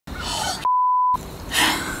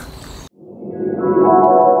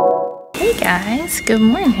Guys, good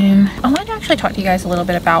morning. I wanted to actually talk to you guys a little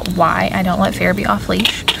bit about why I don't let Fair be off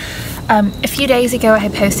leash. A few days ago I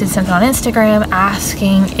had posted something on Instagram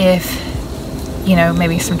asking if, you know,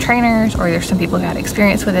 maybe some trainers or there's some people who had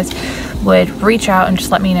experience with this would reach out and just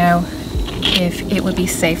let me know if it would be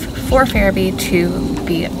safe for Fairby to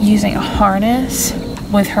be using a harness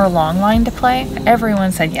with her long line to play.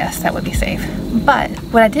 Everyone said yes, that would be safe. But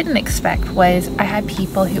what I didn't expect was I had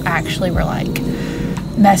people who actually were like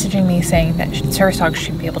messaging me saying that service dogs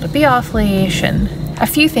should be able to be off leash and a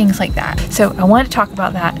few things like that. So I wanted to talk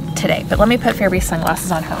about that today, but let me put Fairby's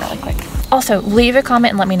sunglasses on her really quick. Also, leave a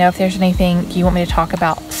comment and let me know if there's anything you want me to talk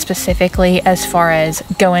about specifically as far as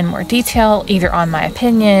go in more detail, either on my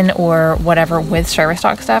opinion or whatever with service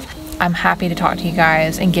dog stuff. I'm happy to talk to you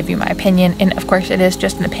guys and give you my opinion. And of course it is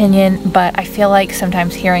just an opinion, but I feel like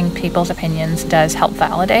sometimes hearing people's opinions does help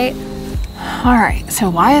validate. All right, so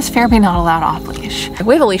why is Fairby not allowed off leash?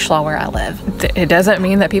 We have a leash law where I live. It doesn't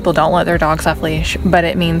mean that people don't let their dogs off leash, but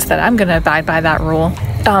it means that I'm gonna abide by that rule.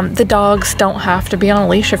 The dogs don't have to be on a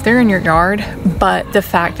leash if they're in your yard, but the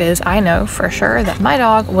fact is I know for sure that my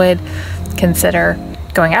dog would consider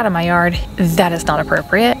going out of my yard. That is not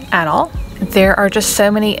appropriate at all. There are just so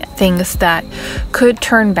many things that could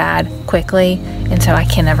turn bad quickly, and so I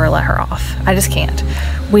can never let her off. I just can't.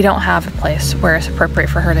 We don't have a place where it's appropriate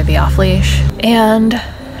for her to be off leash, and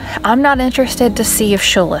I'm not interested to see if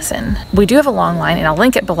she'll listen. We do have a long line, and I'll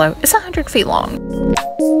link it below. It's 100 feet long.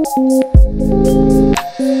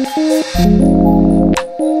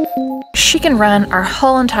 She can run our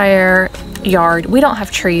whole entire yard. We don't have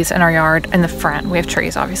trees in our yard in the front. We have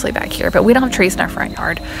trees obviously back here, but we don't have trees in our front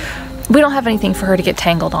yard. We don't have anything for her to get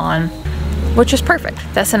tangled on, which is perfect.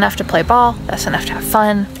 That's enough to play ball. That's enough to have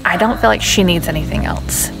fun. I don't feel like she needs anything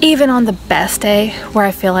else. Even on the best day where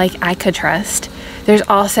I feel like I could trust, there's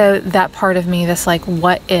also that part of me that's like,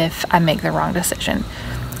 what if I make the wrong decision?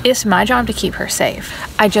 It's my job to keep her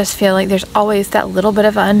safe. I just feel like there's always that little bit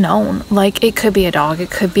of unknown. Like it could be a dog,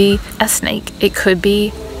 it could be a snake, it could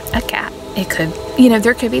be a cat. It could, you know,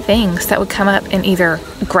 there could be things that would come up and either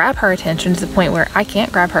grab her attention to the point where I can't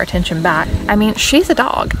grab her attention back. I mean, she's a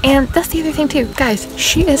dog, and that's the other thing too. Guys,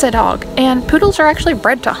 she is a dog, and poodles are actually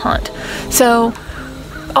bred to hunt. So,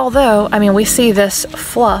 although, I mean, we see this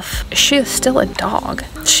fluff, she is still a dog.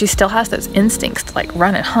 She still has those instincts to like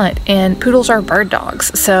run and hunt, and poodles are bird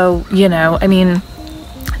dogs. So, you know, I mean,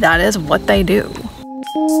 that is what they do.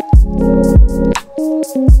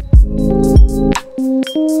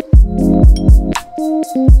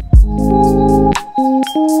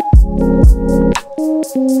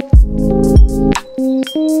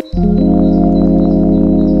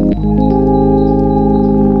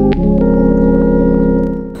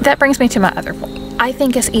 That brings me to my other point. I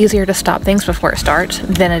think it's easier to stop things before it starts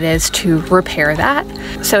than it is to repair that.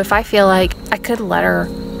 So if I feel like I could let her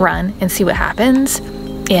run and see what happens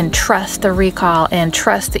and trust the recall and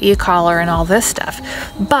trust the e-collar and all this stuff.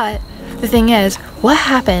 But the thing is, what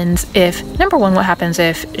happens if, number one, what happens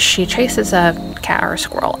if she chases a cat or a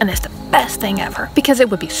squirrel? And it's the best thing ever because it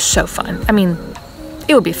would be so fun. I mean,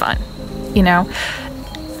 it would be fun, you know?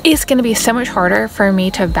 It's going to be so much harder for me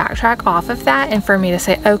to backtrack off of that and for me to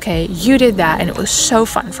say, okay, you did that and it was so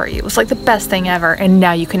fun for you. It was like the best thing ever and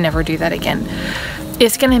now you can never do that again.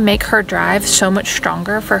 It's going to make her drive so much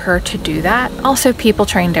stronger for her to do that. Also, people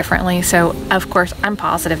train differently. So of course, I'm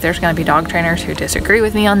positive there's going to be dog trainers who disagree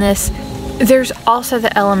with me on this. There's also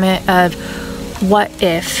the element of what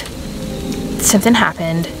if something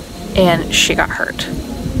happened and she got hurt?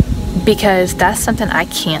 Because that's something I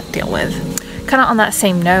can't deal with. Kind of on that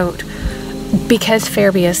same note, because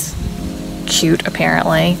Fairby is cute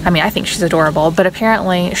apparently, I mean I think she's adorable, but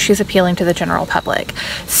apparently she's appealing to the general public.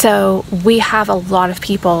 So we have a lot of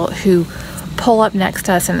people who pull up next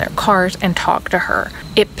to us in their cars and talk to her.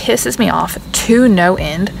 It pisses me off to no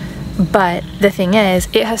end, but the thing is,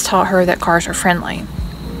 it has taught her that cars are friendly,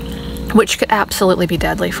 which could absolutely be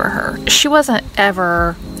deadly for her. She wasn't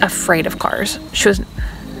ever afraid of cars.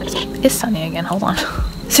 It's sunny again, hold on.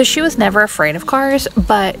 So she was never afraid of cars,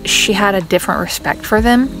 but she had a different respect for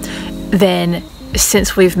them than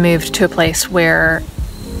since we've moved to a place where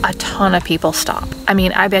a ton of people stop. I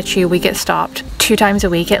mean, I bet you we get stopped 2 times a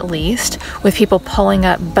week at least with people pulling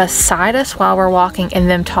up beside us while we're walking and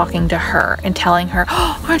them talking to her and telling her,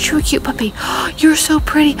 oh, aren't you a cute puppy? Oh, you're so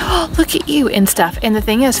pretty. Oh, look at you and stuff. And the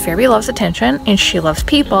thing is, Fairby loves attention and she loves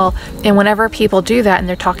people. And whenever people do that and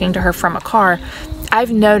they're talking to her from a car,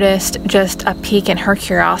 I've noticed just a peak in her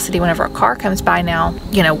curiosity whenever a car comes by now,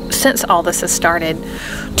 you know, since all this has started,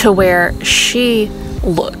 to where she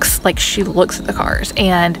looks at the cars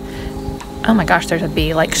and, oh my gosh, there's a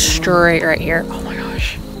bee like straight right here. Oh my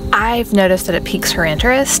gosh. I've noticed that it piques her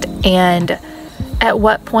interest, and at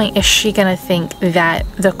what point is she gonna think that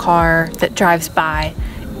the car that drives by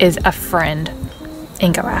is a friend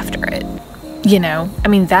and go after it? You know, I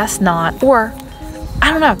mean, that's not, or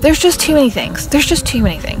I don't know, there's just too many things. There's just too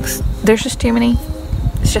many things. There's just too many.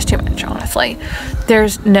 It's just too much, honestly.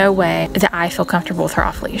 There's no way that I feel comfortable with her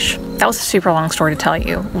off leash. That was a super long story to tell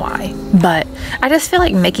you why, but I just feel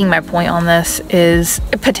like making my point on this is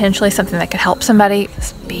potentially something that could help somebody.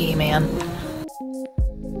 It's B, man.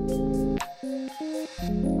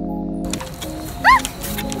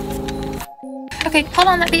 Okay, hold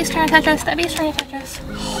on, that bee's trying to touch us. That bee's trying to touch us.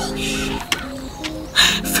 Holy shit.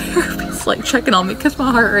 Fairby's like checking on me because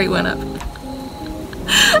my heart rate went up.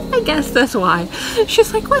 I guess that's why.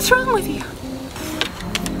 She's like, what's wrong with you?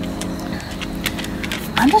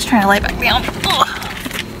 I'm just trying to lay back down.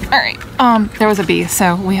 Ugh. All right, there was a bee,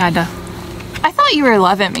 so we had to. I thought you were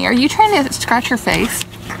loving me. Are you trying to scratch your face?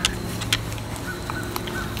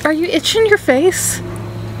 Are you itching your face?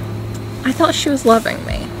 I thought she was loving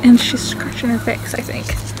me, and she's scratching her face, I think.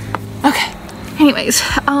 Okay. Anyways,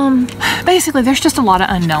 basically there's just a lot of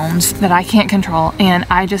unknowns that I can't control, and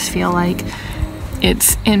I just feel like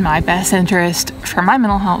it's in my best interest for my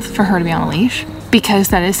mental health for her to be on a leash, because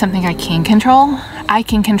that is something I can control. I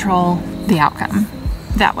can control the outcome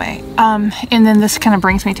that way. And then this kind of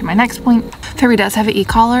brings me to my next point. Fairby does have an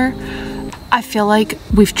e-collar. I feel like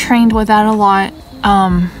we've trained with that a lot.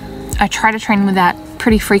 I try to train with that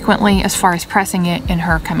pretty frequently as far as pressing it and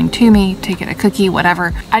her coming to me to get a cookie,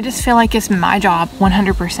 whatever. I just feel like it's my job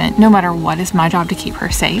 100%, no matter what, it's my job to keep her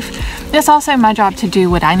safe. It's also my job to do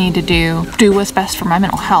what I need to do what's best for my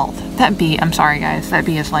mental health. That bee, I'm sorry guys, that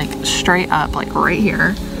bee is like straight up, like right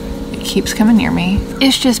here. It keeps coming near me.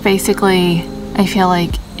 It's just basically, I feel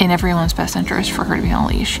like in everyone's best interest for her to be on a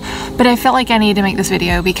leash. But I felt like I needed to make this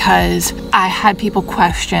video because I had people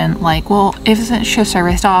question, like, well, isn't she a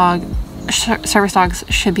service dog? Service dogs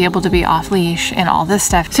should be able to be off leash and all this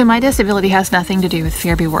stuff. So my disability has nothing to do with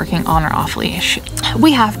Fairby working on or off leash.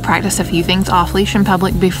 We have practiced a few things off leash in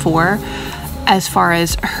public before, as far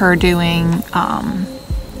as her doing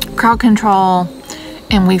crowd control,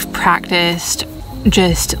 and we've practiced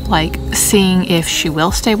just like seeing if she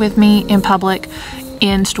will stay with me in public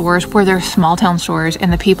in stores where there's small town stores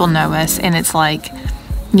and the people know us, and it's like,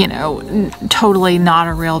 you know, totally not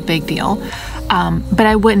a real big deal. But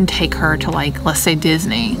I wouldn't take her to, like, let's say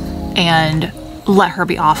Disney and let her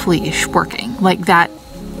be off leash working like that.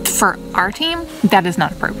 For our team, that is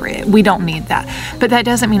not appropriate. We don't need that. But that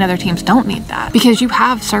doesn't mean other teams don't need that, because you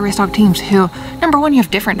have service dog teams who, number one, you have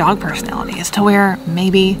different dog personalities to where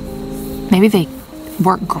maybe they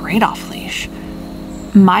work great off leash.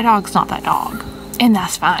 My dog's not that dog, and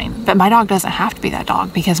that's fine. But my dog doesn't have to be that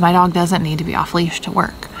dog, because my dog doesn't need to be off leash to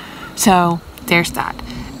work. So there's that.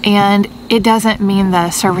 And it doesn't mean that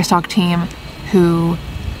a service dog team who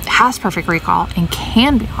has perfect recall and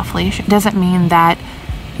can be off leash, it doesn't mean that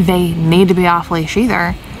they need to be off leash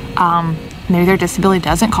either. Maybe their disability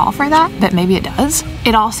doesn't call for that, but maybe it does.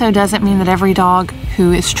 It also doesn't mean that every dog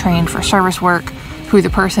who is trained for service work, who the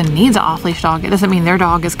person needs an off leash dog, it doesn't mean their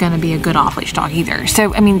dog is going to be a good off leash dog either.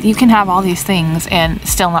 So, I mean, you can have all these things and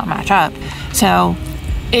still not match up. So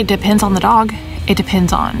it depends on the dog. It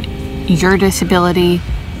depends on your disability.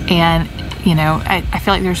 And, you know, I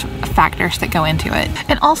feel like there's factors that go into it.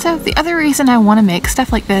 And also, the other reason I want to make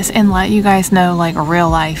stuff like this and let you guys know, like, real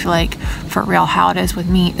life, like, for real, how it is with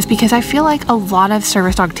me, is because I feel like a lot of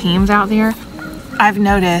service dog teams out there, I've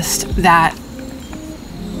noticed that,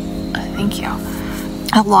 thank you,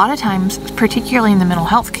 a lot of times, particularly in the mental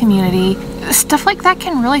health community, stuff like that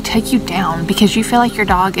can really take you down because you feel like your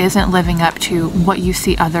dog isn't living up to what you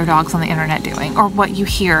see other dogs on the internet doing, or what you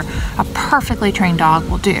hear a perfectly trained dog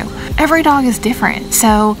will do. Every dog is different,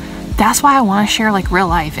 so that's why I want to share, like, real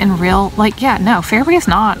life and real, like, yeah, no, Fairby is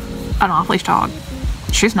not an off-leash dog.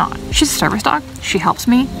 She's not. She's a service dog. She helps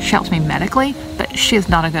me medically, but she is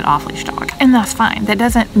not a good off-leash dog, and that's fine. That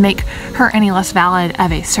doesn't make her any less valid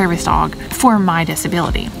of a service dog for my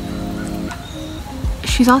disability.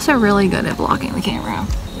 She's also really good at blocking the camera.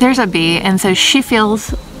 There's a bee, and so she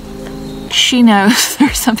knows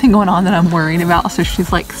there's something going on that I'm worried about, so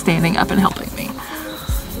she's like standing up and helping me,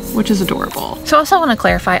 which is adorable. So I also want to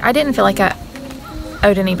clarify, I didn't feel like I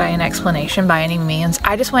owed anybody an explanation by any means.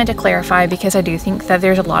 I just wanted to clarify because I do think that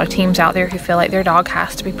there's a lot of teams out there who feel like their dog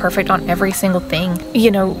has to be perfect on every single thing. You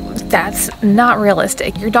know, that's not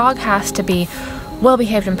realistic. Your dog has to be well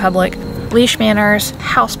behaved in public, leash manners,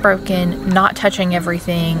 housebroken, not touching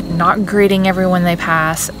everything, not greeting everyone they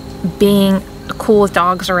pass, being cool with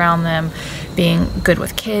dogs around them, being good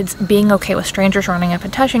with kids, being okay with strangers running up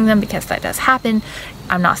and touching them, because that does happen.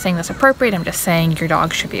 I'm not saying that's appropriate. I'm just saying your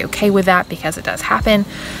dog should be okay with that because it does happen.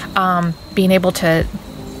 Being able to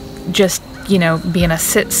just, you know, be in a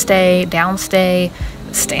sit stay, down stay,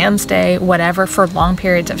 stand stay, whatever, for long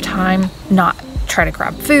periods of time, not try to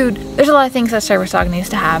grab food. There's a lot of things that service dog needs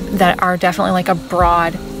to have that are definitely like a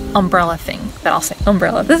broad umbrella thing that I'll say.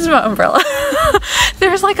 Umbrella. This is my umbrella.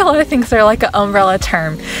 There's like a lot of things that are like an umbrella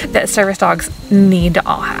term that service dogs need to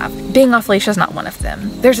all have. Being off leash is not one of them.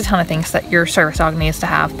 There's a ton of things that your service dog needs to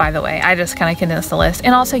have, by the way. I just kind of condensed the list.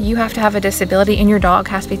 And also, you have to have a disability, and your dog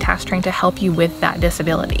has to be task trained to help you with that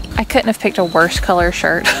disability. I couldn't have picked a worse color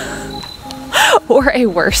shirt or a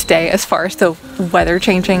worse day as far as the weather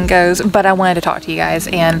changing goes, but I wanted to talk to you guys,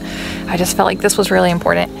 and I just felt like this was really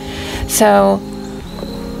important. So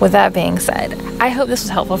with that being said, I hope this was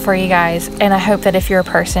helpful for you guys, and I hope that if you're a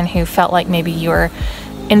person who felt like maybe you were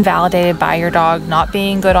invalidated by your dog not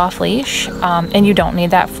being good off leash, and you don't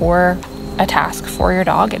need that for a task for your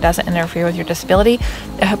dog, it doesn't interfere with your disability,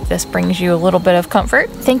 I hope this brings you a little bit of comfort.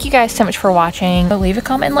 Thank you guys so much for watching. Leave a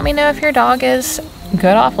comment and let me know if your dog is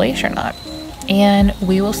good off leash or not, and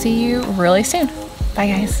we will see you really soon. Bye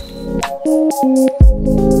guys.